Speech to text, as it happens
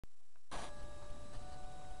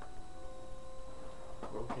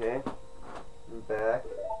Okay, I'm back.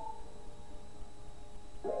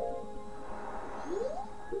 We're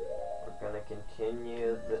gonna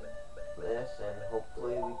continue this and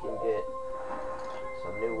hopefully we can get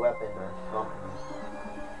some new weapon or something.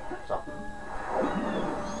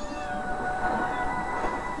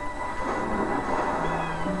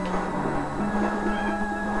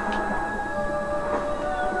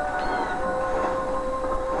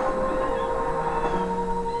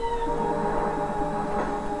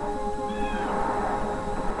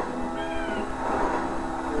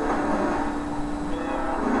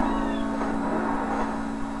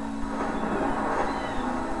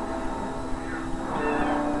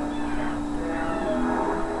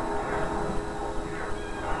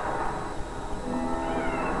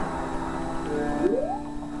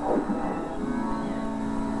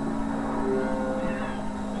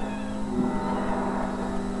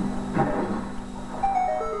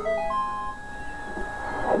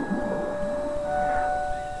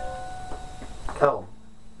 Oh,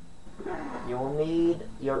 you'll need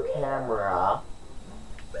your camera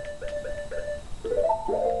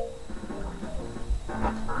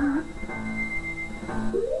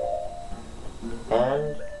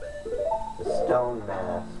and the stone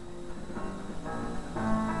mask.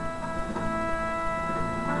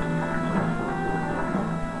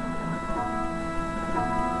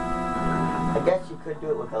 I guess you could do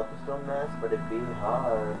it without the stone mask, but it'd be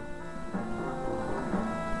hard.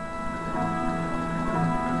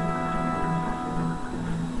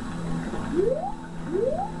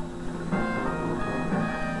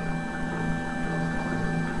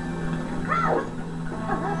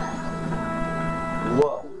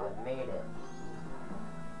 Whoa, I made it.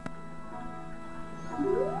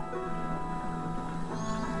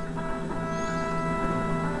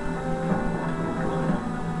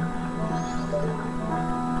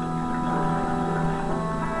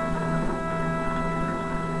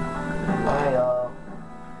 Bye, y'all.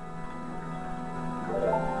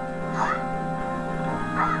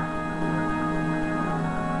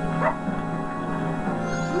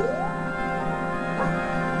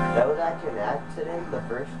 That was actually an accident, the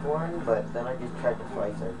first one, but then I just tried to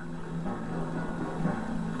slice her.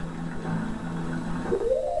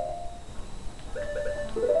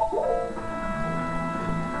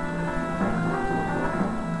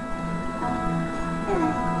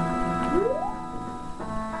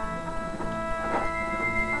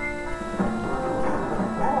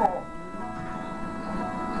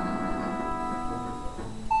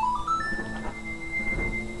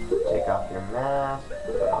 Take off your mask,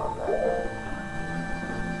 put on that mask.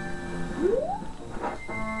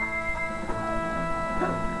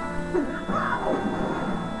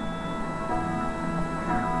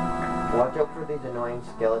 Watch out for these annoying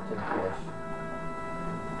skeleton fish.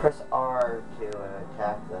 Press R to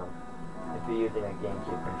attack them if you're using a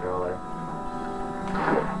GameCube controller.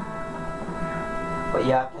 But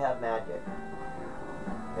you have to have magic.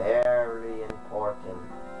 Very important.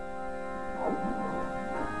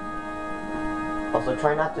 Also,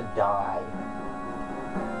 try not to die.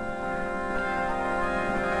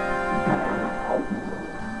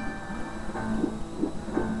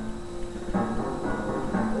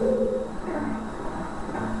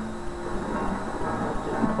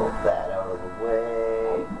 Just pull that out of the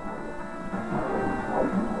way.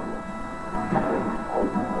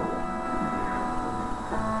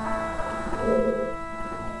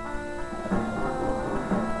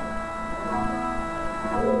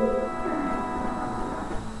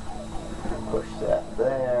 Push that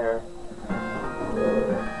there.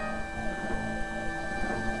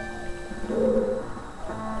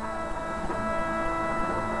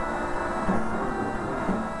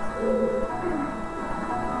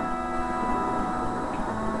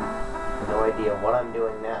 No idea what I'm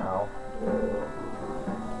doing now.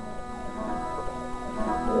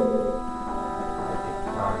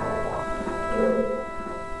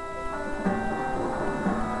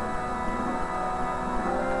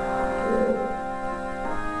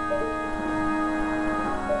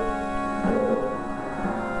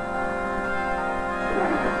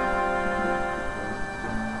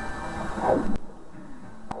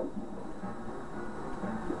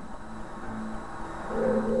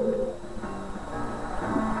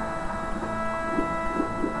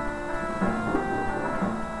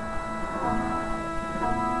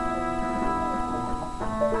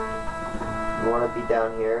 You want to be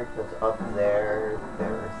down here, because up there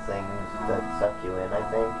are things that suck you in, I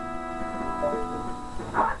think.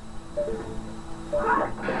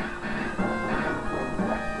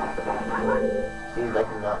 Seems like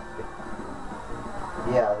I'm not...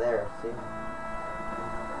 Yeah, there, see?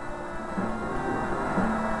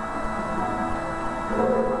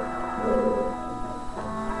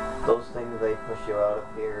 Those things, they push you out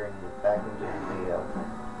up here and back into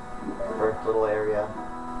the first little area.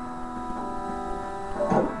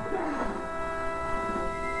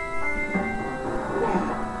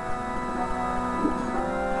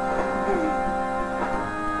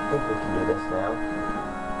 I think we can do this now.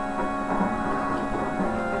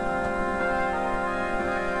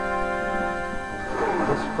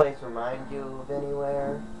 This place remind you of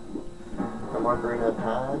anywhere from Ocarina of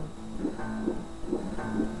Time?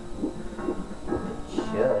 It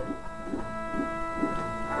should.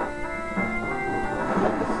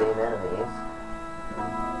 Like the same enemies.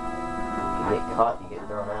 If you get caught, you get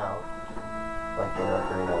thrown out. Like in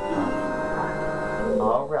Ocarina of Time.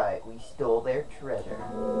 Alright, we stole their treasure.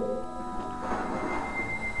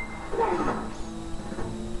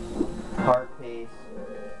 Heart piece.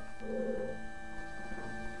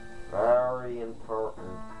 Very important.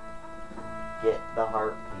 Get the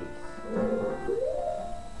heart piece.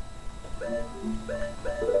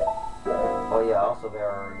 Oh yeah, also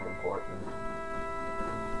very important.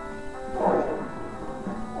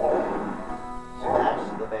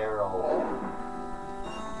 Smash the barrels.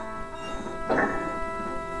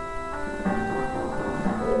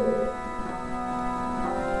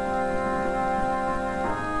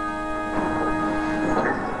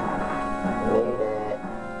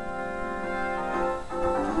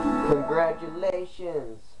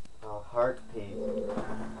 Congratulations! A heart piece.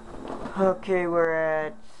 Okay, we're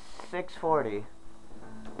at 640.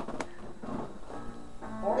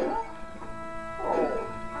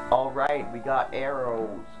 Alright, we got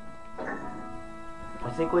arrows. I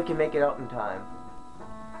think we can make it out in time.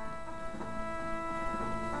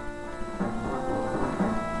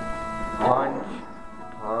 Punch.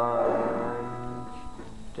 Punch.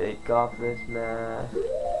 Take off this mask.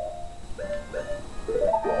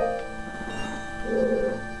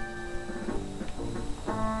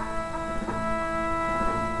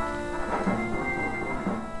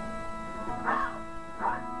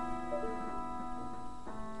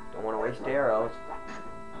 Don't want to waste arrows.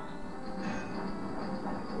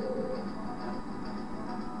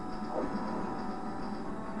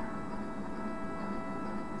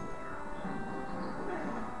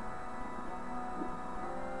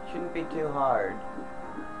 Shouldn't be too hard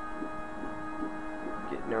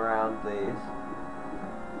getting around these.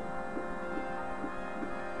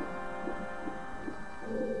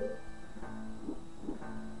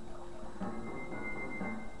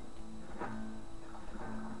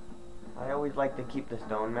 I always like to keep the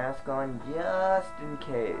stone mask on just in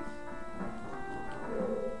case.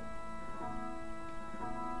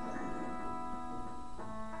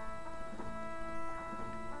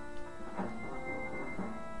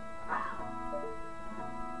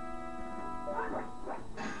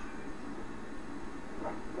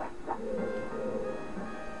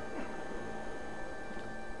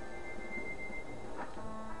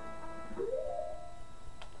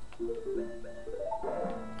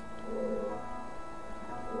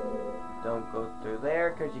 Don't go through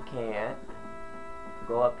there because you can't.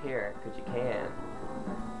 Go up here because you can.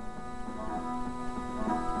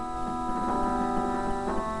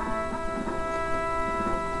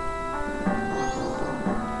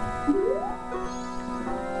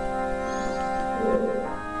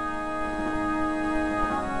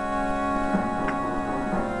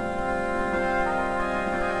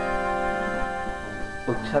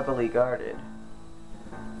 Looks heavily guarded.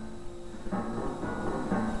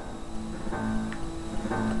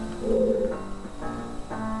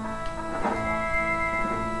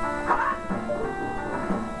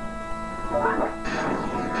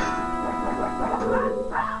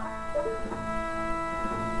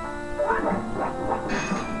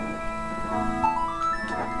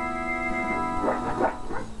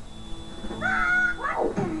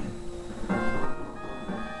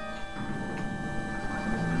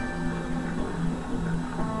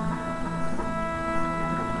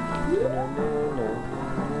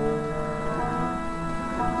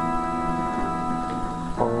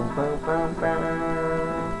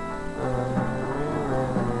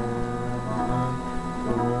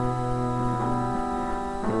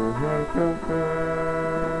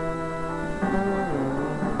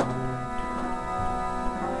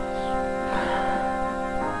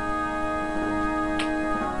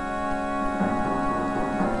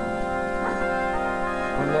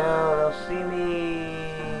 No, they'll see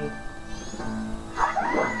me.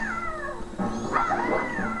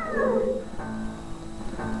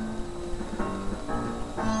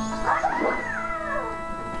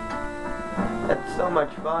 That's so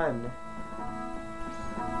much fun.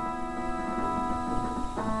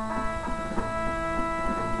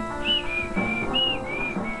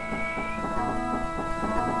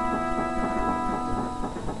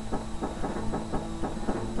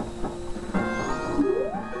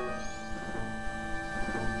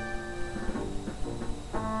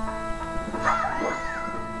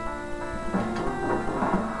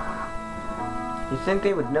 think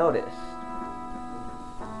they would notice.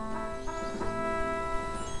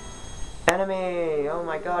 Enemy! Oh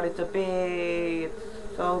my god, it's a bee! It's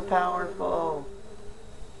so powerful!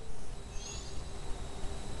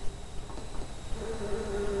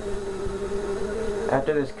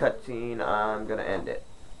 After this cutscene, I'm gonna end it.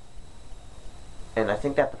 And I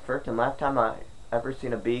think that's the first and last time I ever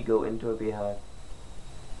seen a bee go into a beehive.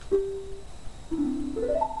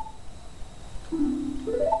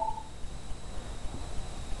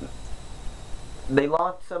 They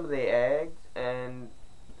lost some of the eggs, and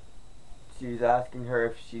she's asking her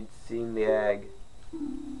if she'd seen the egg.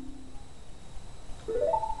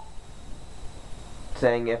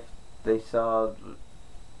 Saying if they saw...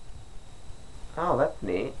 Oh, that's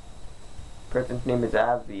neat. Person's name is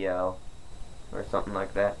Aviel. Or something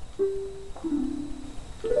like that.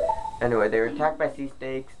 Anyway, they were attacked by sea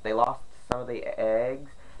snakes. They lost some of the eggs.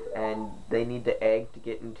 And they need the egg to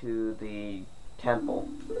get into the temple.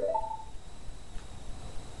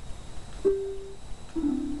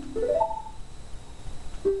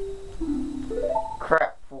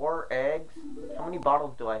 Crap, 4 eggs? How many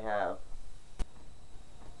bottles do I have?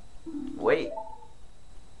 Wait.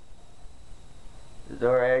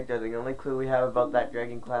 Zora eggs are the only clue we have about that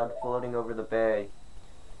dragon cloud floating over the bay.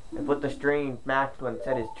 If what the strange Maxwell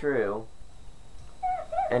said is true,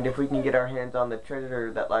 and if we can get our hands on the treasure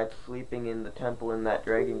that lies sleeping in the temple in that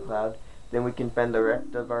dragon cloud, then we can spend the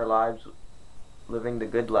rest of our lives living the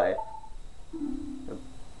good life.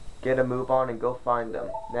 Get a move on and go find them.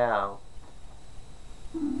 Now.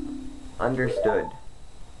 Understood.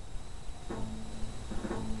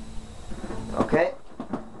 Okay.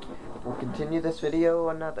 We'll continue this video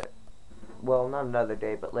another... Well, not another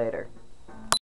day, but later.